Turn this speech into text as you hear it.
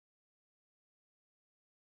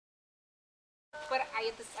but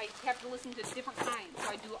I have to listen to different kinds. So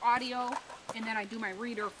I do audio, and then I do my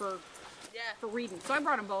reader for reading. So I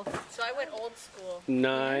brought them both. So I went old school.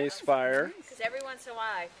 Nice fire. Because every once in a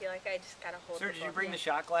while I feel like I just gotta hold. Sir, did you bring the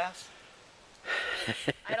shot glass?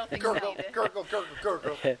 I don't think you need it. Gurgle.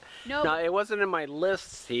 No, it wasn't in my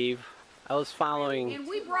list, Steve. I was following. And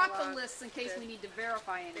we brought the lists in case we need to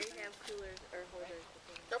verify anything. They have coolers or holders.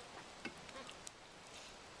 Yep.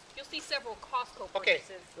 You'll see several Costco Okay.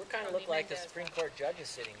 purchases. We kind of look like the Supreme Court judges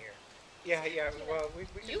sitting here. Yeah. Well, we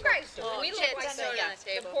You guys do. Oh, We look shit, like it's on the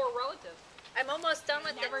the table. poor relative. I'm almost done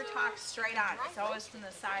with Never it. talk straight on. It's always from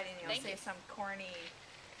the side, and you'll say some corny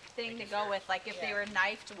thing to go with, like if they were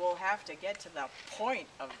knifed, we'll have to get to the point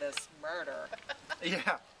of this murder.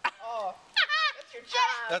 Yeah. Oh, that's your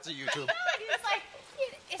job. That's a YouTube. It's like,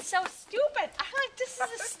 it's so stupid. I'm like, this is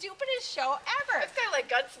the stupidest show ever. It's kind of like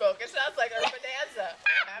Gunsmoke. It sounds like a bonanza.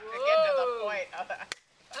 I have to get to the point of it.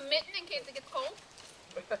 A mitten in case it gets cold.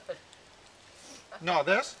 No,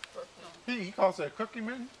 this? He calls it a cookie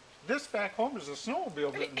mitten. This back home is a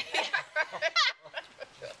snowmobile mitten.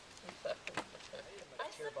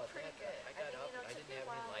 I got up, I didn't have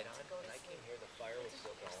any light on, and I came here, the fire was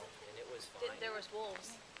still going, and it was fine. There was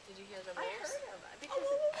wolves. Did you hear the wolves? I heard them. Because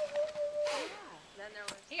then there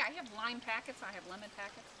was. Hey, I have lime packets. I have lemon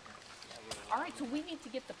packets. All right, so we need to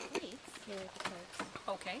get the plates. Here are the plates.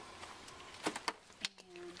 Okay.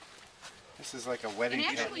 This is like a wedding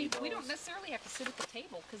And cake. actually, we don't necessarily have to sit at the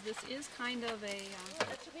table because this is kind of a.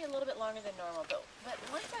 It took me a little bit longer than normal, but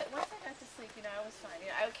once I got to sleep, I was fine.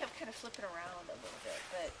 I kept kind of flipping around a little bit,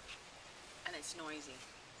 but. And it's noisy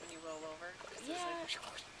when you roll over. Yeah.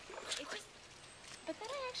 But then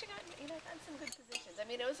I actually got some good positions. I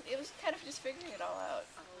mean, it was kind of just figuring it all out.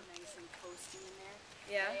 Oh, nice and toasty in there.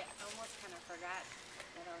 Yeah. I almost kind of forgot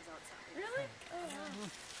that I was outside. Really? Oh, wow.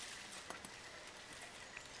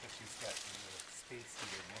 She's got the space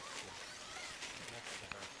heater next to her.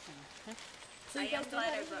 So you guys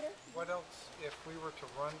glad What else, if we were to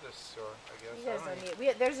run this store, I guess? You guys don't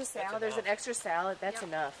need. There's a salad. There's an extra salad. That's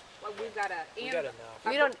enough. Well, we've got a. We got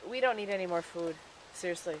enough. We don't need any more food.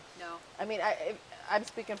 Seriously. No. I mean, I'm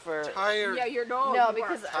speaking for. Tired. Yeah, you're no. No, you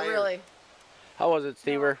because tired. really. How was it,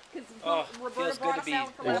 Stever? Because Oh, Roberta feels good brought to a be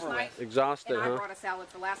salad for last over night, with. Exhausted, and I huh? brought a salad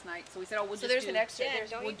for last night. So we said, "Oh, we'll So just there's do." an extra. Yeah, there's,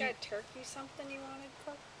 don't we'll you got turkey something you wanted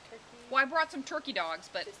cooked? Turkey? Well, I brought some turkey dogs,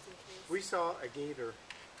 but just in case. We saw a gator.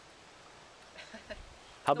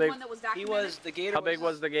 How the big? one that was He documented. was, the gator How big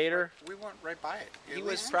was the gator? We went right by it. He At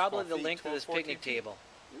was least probably 12 the feet, length of 12, this 14 picnic feet. table.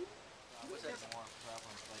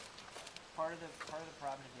 Part of the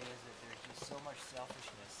problem today is that there's just so much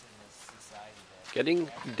selfishness in this society that Getting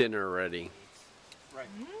dinner ready. Right.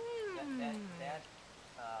 that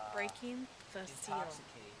Breaking the seal.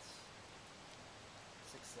 intoxicates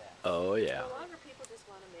success. Oh yeah. No longer people just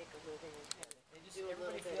want to make a living and kind of They just do a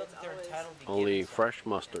little everybody bit. feels It's that they're always- entitled to Only get fresh something,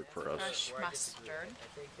 mustard and for that's us. Fresh where I disagree. mustard. I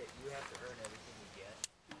think that you have to earn everything you get.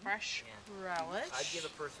 Fresh And relish. I'd give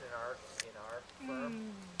a person in our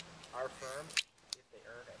firm, if they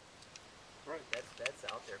earn it. Right. That's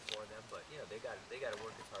out there for them, but you know they got to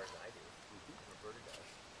work as hard as I do. Roberta does,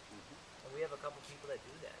 and we have a couple people that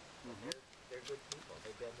do that. And they're good people.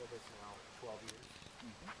 They've been with us now 12 years.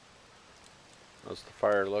 How's the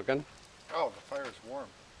fire looking? Oh, the fire's warm.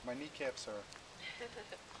 My kneecaps are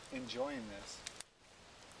enjoying this.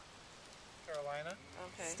 Carolina.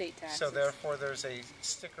 Okay. State taxes. So therefore, there's a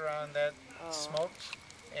sticker on that smoke,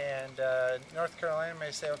 and North Carolina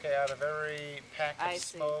may say, okay, out of every pack I of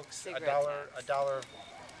see. smokes, a Cigarette tax. dollar.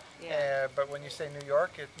 Yeah. But when you say New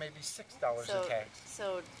York, it may be $6 a tax.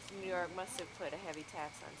 So New York must have put a heavy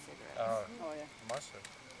tax on cigarettes. Oh yeah, Must have.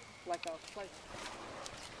 like a like.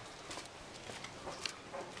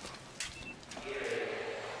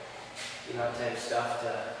 You know, type stuff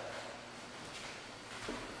to.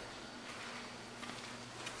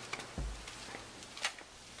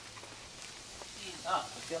 Oh,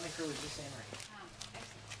 the filming crew was just saying right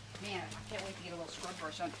here. Man, I can't wait to get a little scrub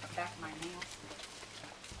brush on the back of my nails.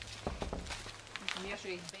 From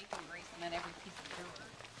yesterday's bacon grease and then every piece of dirt.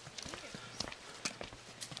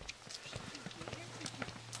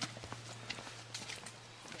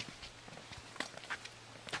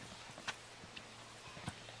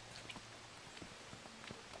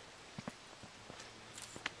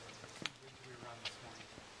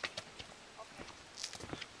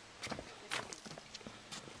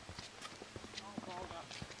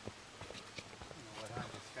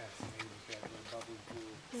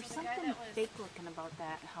 There's something fake looking about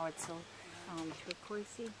that, how it's so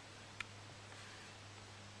turquoisey.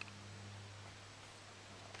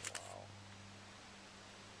 Wow.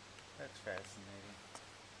 That's fascinating.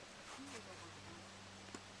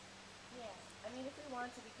 Yeah. I mean,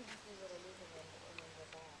 once and you can just do what it is and then go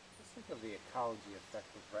back. Just think of the ecology effect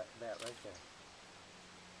of that right there.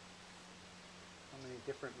 How many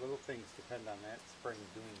different little things depend on that spring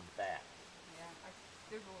doing that? Yeah,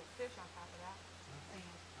 there's a little fish on top of that.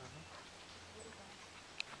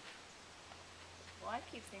 Well, I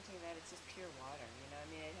keep thinking that it's just pure water, you know, I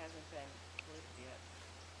mean, it hasn't been polluted yet.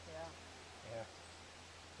 Yeah. Yeah.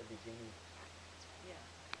 The beginning. Yeah.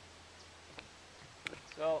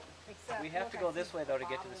 So Except, we have to look, go I this see way though to a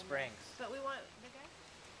get to the bottle in springs. But we want the guy.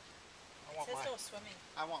 It says no swimming.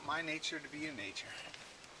 I want my nature to be in nature.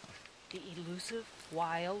 The elusive,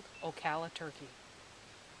 wild Ocala turkey.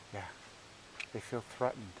 Yeah. They feel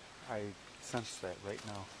threatened. I sense that right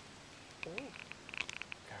now. Oh.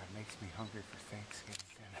 God, it makes me hungry for Thanksgiving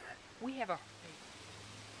dinner. We have a...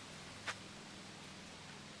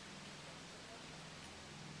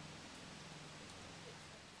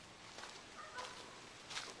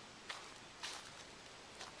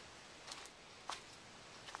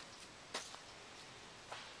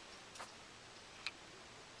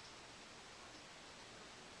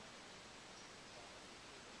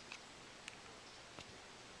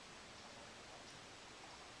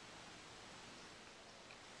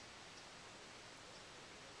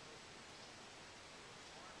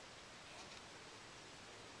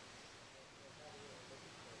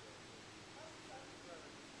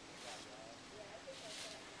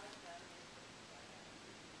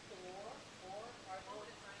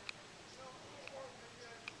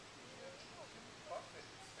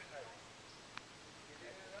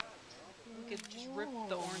 We could just rip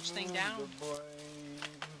the orange thing down. You got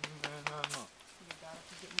it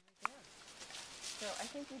to get right there. So I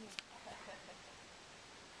think we need...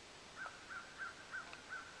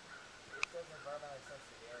 It says environmentally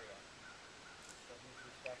sensitive area, so he's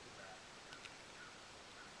respecting that.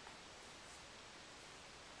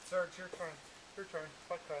 Sir, it's your turn. Your turn.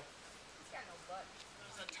 Fuck that. He's got no butt.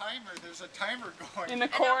 There's a timer going. In the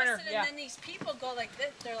And all of a corner, sudden, yeah. then these people go like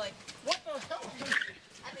this. They're like, What the hell?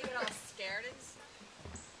 and they get all scared and stuff.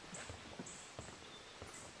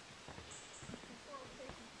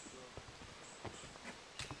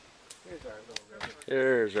 Here's our little river.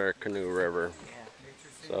 Here's our canoe river.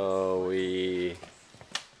 So we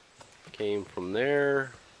came from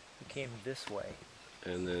there We came this way.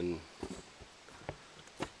 and then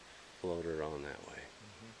floated on that way.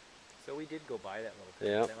 So we did go by that little thing.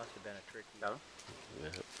 Yep. That must have been a tricky. Yeah.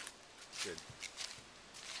 Good.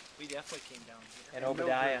 We definitely came down here. And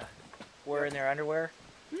Obadiah were in their underwear.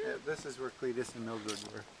 Yeah, this is where Cletus and Mildred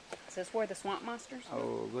were. Is this where the swamp monsters?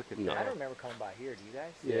 Oh, look at No. I that. don't remember coming by here. Do you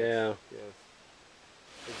guys? Yeah. Yes.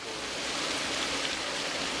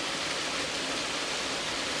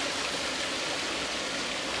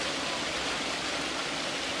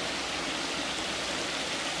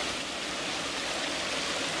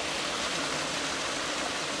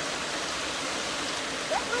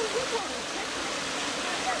 That really did one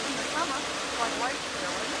in the summer, like right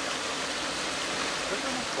there, wasn't it? Look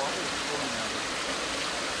how much water is flowing out of it.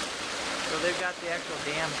 So they've got the actual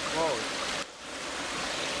dam closed.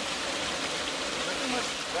 Look how much,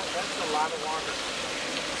 that's a lot of water.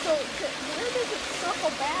 So where does it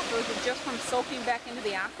circle back, or is it just from soaking back into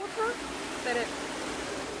the aquifer that it?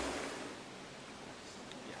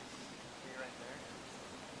 See right there?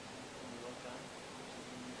 When you look down.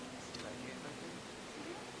 See that gate right there?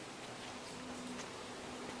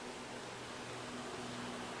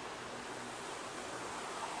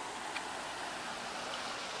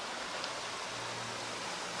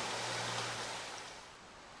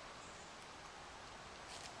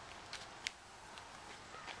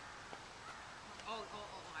 Oh,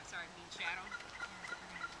 I'm sorry, mean shadow.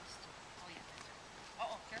 Oh yeah, that's right.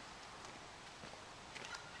 Oh, careful.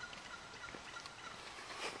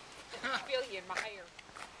 I feel you in my hair.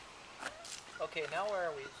 Okay, now where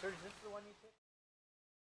are we? Sir, is this the one you took?